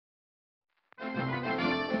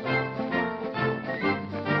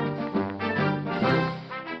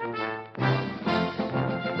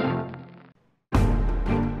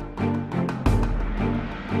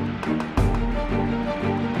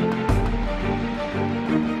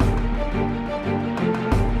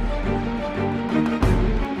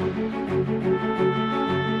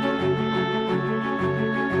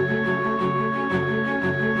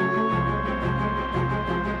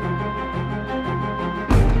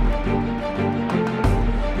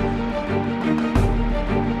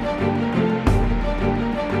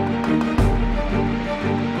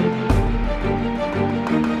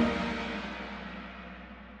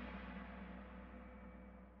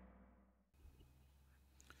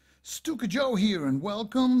Stuka Joe here, and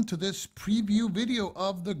welcome to this preview video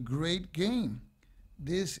of the great game.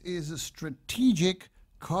 This is a strategic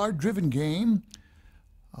card-driven game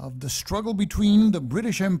of the struggle between the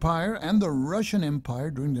British Empire and the Russian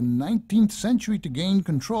Empire during the 19th century to gain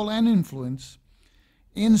control and influence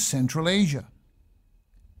in Central Asia.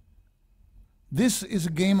 This is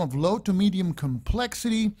a game of low to medium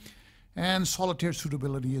complexity, and solitaire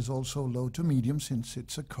suitability is also low to medium since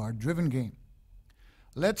it's a card-driven game.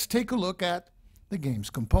 Let's take a look at the game's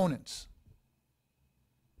components.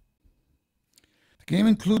 The game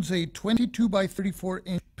includes a 22 by 34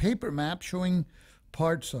 inch paper map showing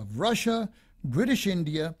parts of Russia, British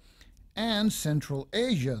India, and Central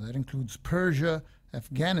Asia. That includes Persia,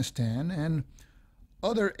 Afghanistan, and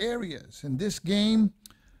other areas. In this game,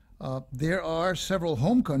 there are several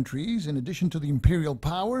home countries in addition to the imperial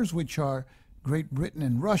powers, which are Great Britain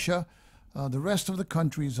and Russia. The rest of the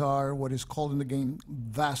countries are what is called in the game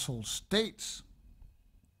vassal states.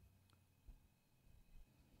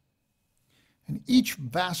 And each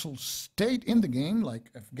vassal state in the game,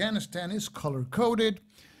 like Afghanistan, is color-coded.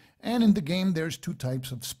 And in the game, there's two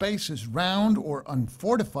types of spaces: round or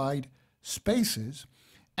unfortified spaces,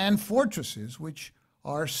 and fortresses, which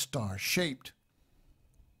are star-shaped.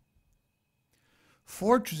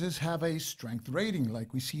 Fortresses have a strength rating,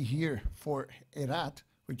 like we see here for Herat,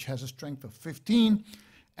 which has a strength of 15,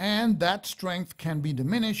 and that strength can be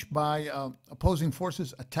diminished by opposing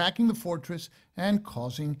forces attacking the fortress and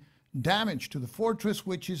causing damage to the fortress,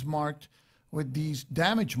 which is marked with these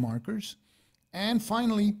damage markers. And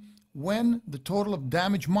finally, when the total of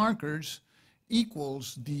damage markers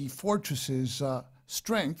equals the fortress's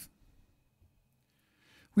strength,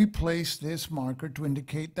 we place this marker to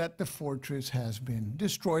indicate that the fortress has been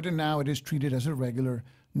destroyed, and now it is treated as a regular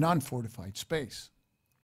non-fortified space.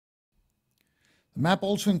 The map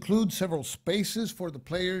also includes several spaces for the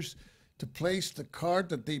players to place the card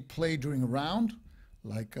that they play during a round,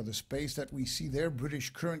 like the space that we see there, British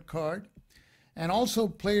current card. And also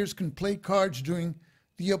players can play cards during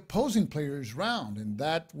the opposing player's round, and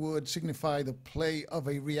that would signify the play of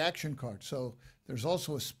a reaction card. So there's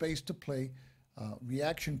also a space to play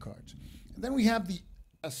reaction cards. And then we have the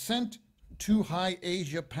Ascent to High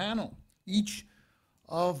Asia panel. Each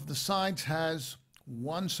of the sides has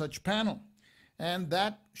one such panel, and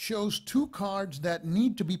that shows two cards that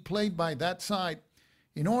need to be played by that side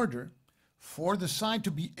in order for the side to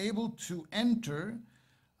be able to enter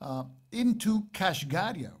into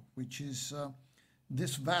Kashgaria, which is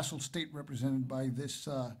this vassal state represented by this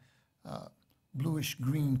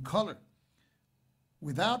bluish-green color.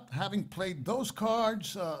 Without having played those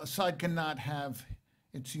cards, a side cannot have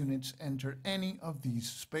its units enter any of these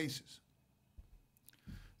spaces.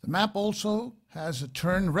 The map also has a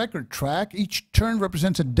turn record track. Each turn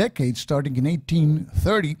represents a decade starting in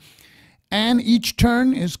 1830, and each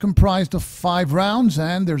turn is comprised of 5 rounds,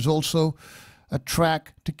 and there's also a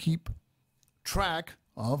track to keep track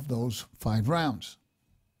of those 5 rounds.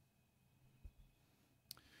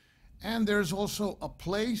 And there's also a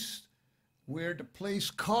place where to place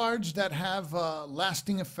cards that have a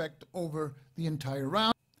lasting effect over the entire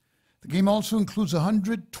round. The game also includes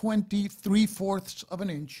 120 3/4 of an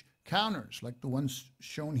inch counters, like the ones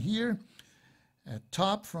shown here. At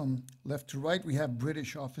top, from left to right, we have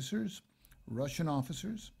British officers, Russian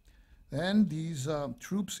officers. Then these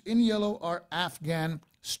troops in yellow are Afghan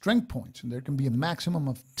strength points, and there can be a maximum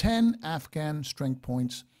of 10 Afghan strength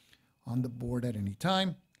points on the board at any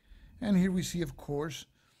time. And here we see, of course,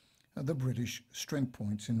 the British strength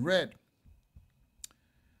points in red.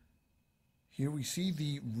 Here we see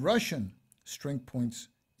the Russian strength points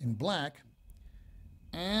in black,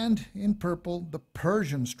 and in purple, the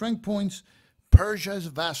Persian strength points. Persia is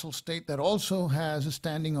a vassal state that also has a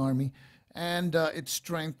standing army, and its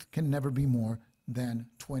strength can never be more than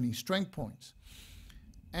 20 strength points.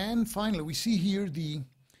 And finally, we see here the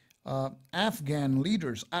Afghan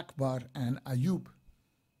leaders, Akbar and Ayub.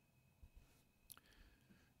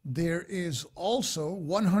 There is also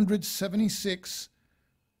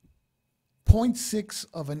 176.6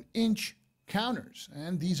 of an inch counters,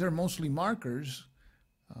 and these are mostly markers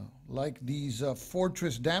like these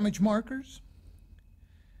fortress damage markers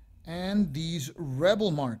and these rebel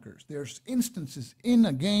markers. There's instances in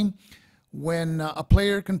a game when a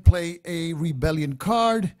player can play a rebellion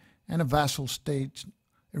card and a vassal state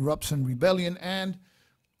erupts in rebellion, and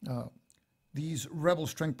these rebel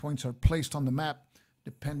strength points are placed on the map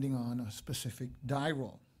depending on a specific die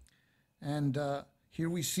roll. And here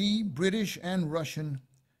we see British and Russian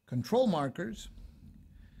control markers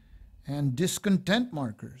and discontent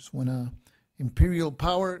markers. When an imperial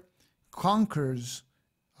power conquers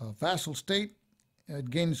a vassal state, it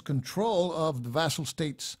gains control of the vassal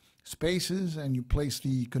states' spaces, and you place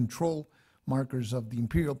the control markers of the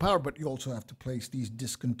imperial power, but you also have to place these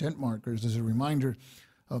discontent markers as a reminder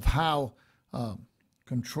of how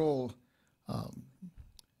control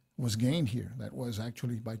was gained here. That was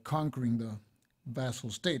actually by conquering the vassal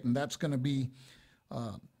state, and that's going to be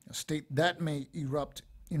a state that may erupt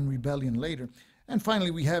in rebellion later. And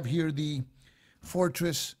finally, we have here the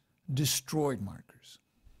fortress destroyed markers.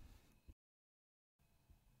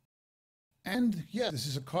 And yes, this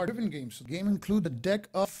is a card-driven game, so the game includes a deck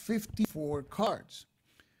of 54 cards.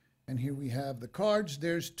 And here we have the cards.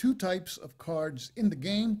 There's two types of cards in the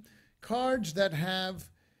game. Cards that have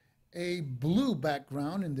a blue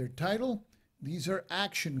background in their title. These are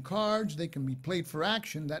action cards. They can be played for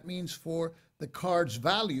action. That means for the card's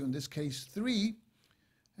value, in this case 3.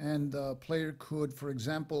 And the player could, for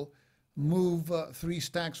example, move 3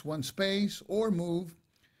 stacks 1 space, or move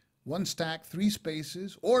 1 stack 3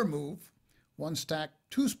 spaces, or move 1 stack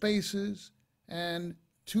 2 spaces, and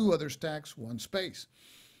 2 other stacks 1 space.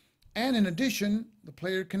 And in addition, the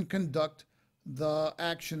player can conduct the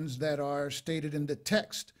actions that are stated in the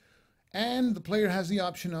text. And the player has the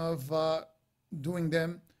option of doing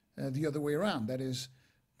them the other way around. That is,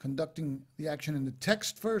 conducting the action in the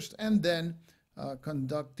text first, and then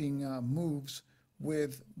conducting moves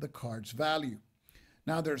with the card's value.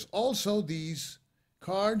 Now, there's also these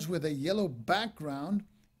cards with a yellow background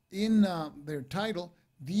in their title.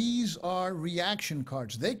 These are reaction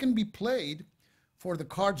cards. They can be played for the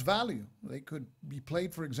card's value. They could be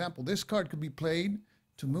played, for example, this card could be played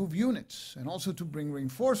to move units and also to bring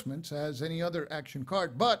reinforcements as any other action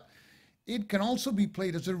card, but it can also be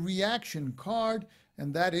played as a reaction card,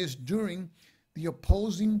 and that is during the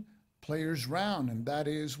opposing player's round, and that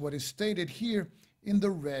is what is stated here in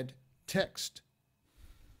the red text.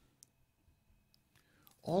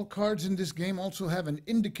 All cards in this game also have an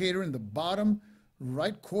indicator in the bottom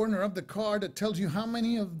right corner of the card that tells you how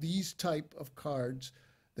many of these type of cards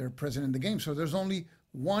that are present in the game. So there's only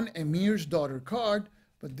one Emir's Daughter card,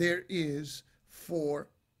 but there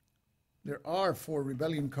are 4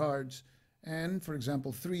 rebellion cards, and, for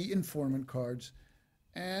example, 3 informant cards,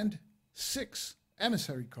 and 6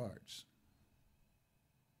 emissary cards.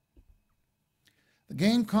 The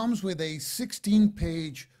game comes with a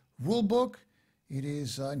 16-page rule book. It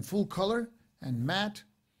is in full color and matte,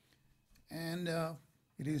 and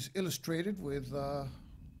it is illustrated with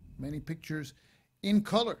many pictures in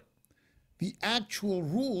color. The actual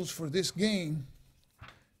rules for this game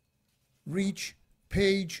reach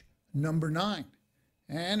page number 9.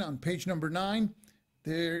 And on page number 9,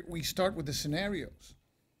 there we start with the scenarios.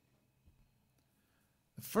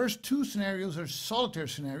 The first 2 scenarios are solitaire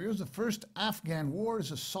scenarios. The first Afghan War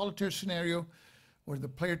is a solitaire scenario where the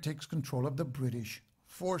player takes control of the British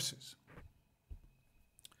forces.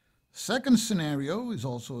 Second scenario is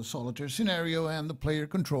also a solitaire scenario, and the player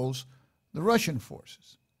controls the Russian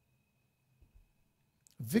forces.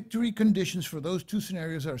 Victory conditions for those 2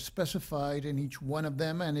 scenarios are specified in each one of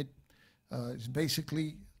them, and it is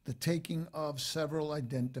basically the taking of several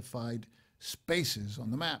identified spaces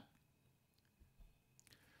on the map.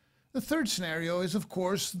 The third scenario is, of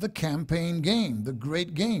course, the campaign game, the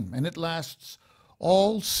great game, and it lasts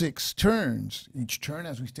all 6 turns. Each turn,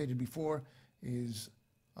 as we stated before,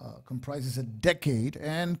 comprises a decade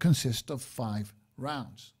and consists of 5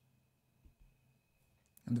 rounds.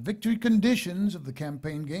 And the victory conditions of the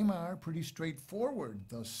campaign game are pretty straightforward.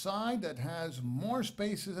 The side that has more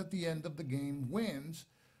spaces at the end of the game wins,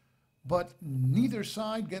 but neither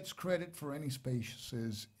side gets credit for any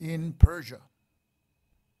spaces in Persia.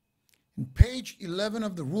 In page 11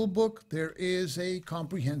 of the rule book, there is a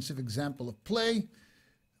comprehensive example of play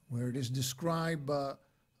where it is described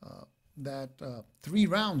that 3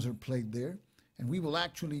 rounds are played there, and we will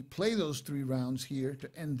actually play those 3 rounds here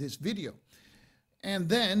to end this video. And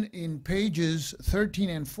then in pages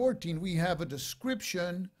 13 and 14, we have a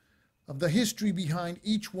description of the history behind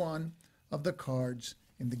each one of the cards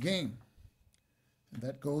in the game. And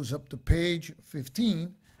that goes up to page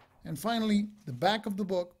 15. And finally, the back of the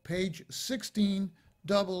book, page 16,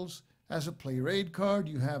 doubles as a player aid card.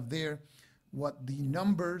 You have there what the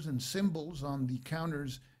numbers and symbols on the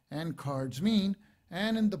counters and cards mean.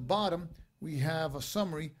 And in the bottom, we have a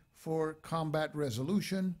summary for combat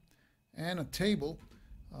resolution and a table.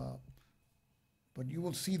 But you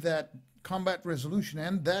will see that combat resolution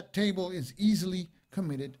and that table is easily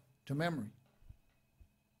committed to memory.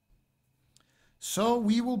 So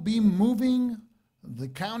we will be moving the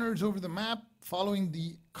counters over the map following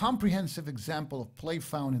the comprehensive example of play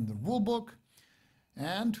found in the rule book,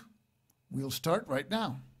 and we'll start right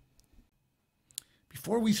now.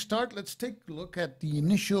 Before we start, let's take a look at the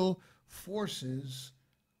initial forces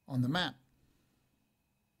on the map.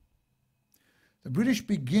 The British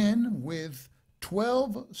begin with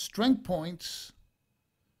 12 strength points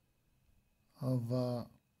of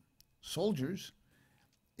soldiers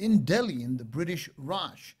in Delhi, in the British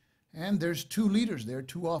Raj. And there's two leaders there,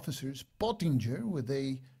 two officers, Pottinger with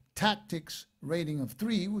a tactics rating of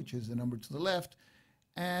 3, which is the number to the left,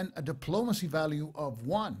 and a diplomacy value of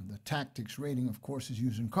 1. The tactics rating, of course, is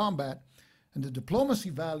used in combat, and the diplomacy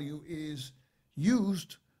value is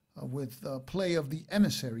used with play of the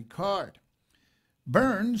emissary card.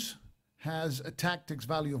 Burns has a tactics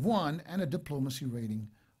value of 1 and a diplomacy rating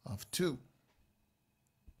of 2.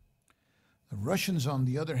 The Russians, on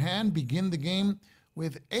the other hand, begin the game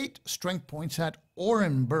with 8 strength points at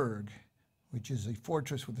Orenburg, which is a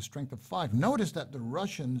fortress with a strength of 5. Notice that the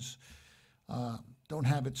Russians don't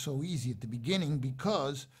have it so easy at the beginning,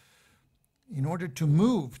 because in order to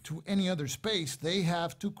move to any other space, they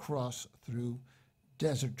have to cross through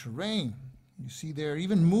desert terrain. You see, they're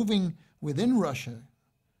even moving within Russia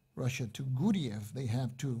to Guriev. They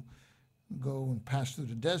have to go and pass through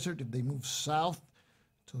the desert. If they move south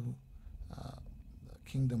to the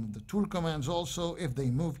kingdom of the Turkomans also, if they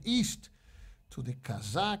move east to the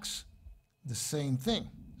Kazakhs, the same thing.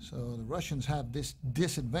 So the Russians have this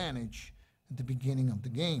disadvantage at the beginning of the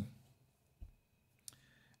game.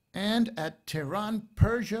 And at Tehran,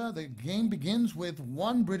 Persia, the game begins with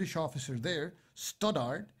 1 British officer there,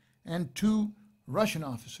 Stoddard, and 2 Russian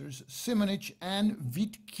officers, Simonich and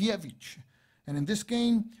Vitkiewicz. And in this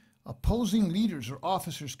game, opposing leaders or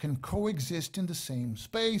officers can coexist in the same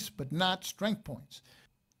space, but not strength points.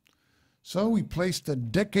 So we placed the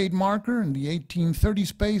decade marker in the 1830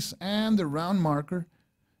 space and the round marker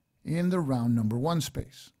in the round number 1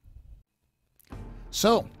 space.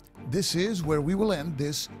 So this is where we will end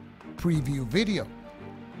this preview video.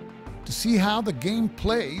 To see how the game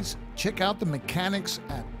plays, check out the mechanics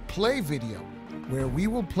at play video, where we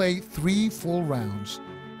will play 3 full rounds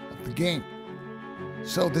of the game.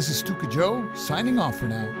 So this is Stuka Joe signing off for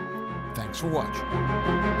now. Thanks for watching.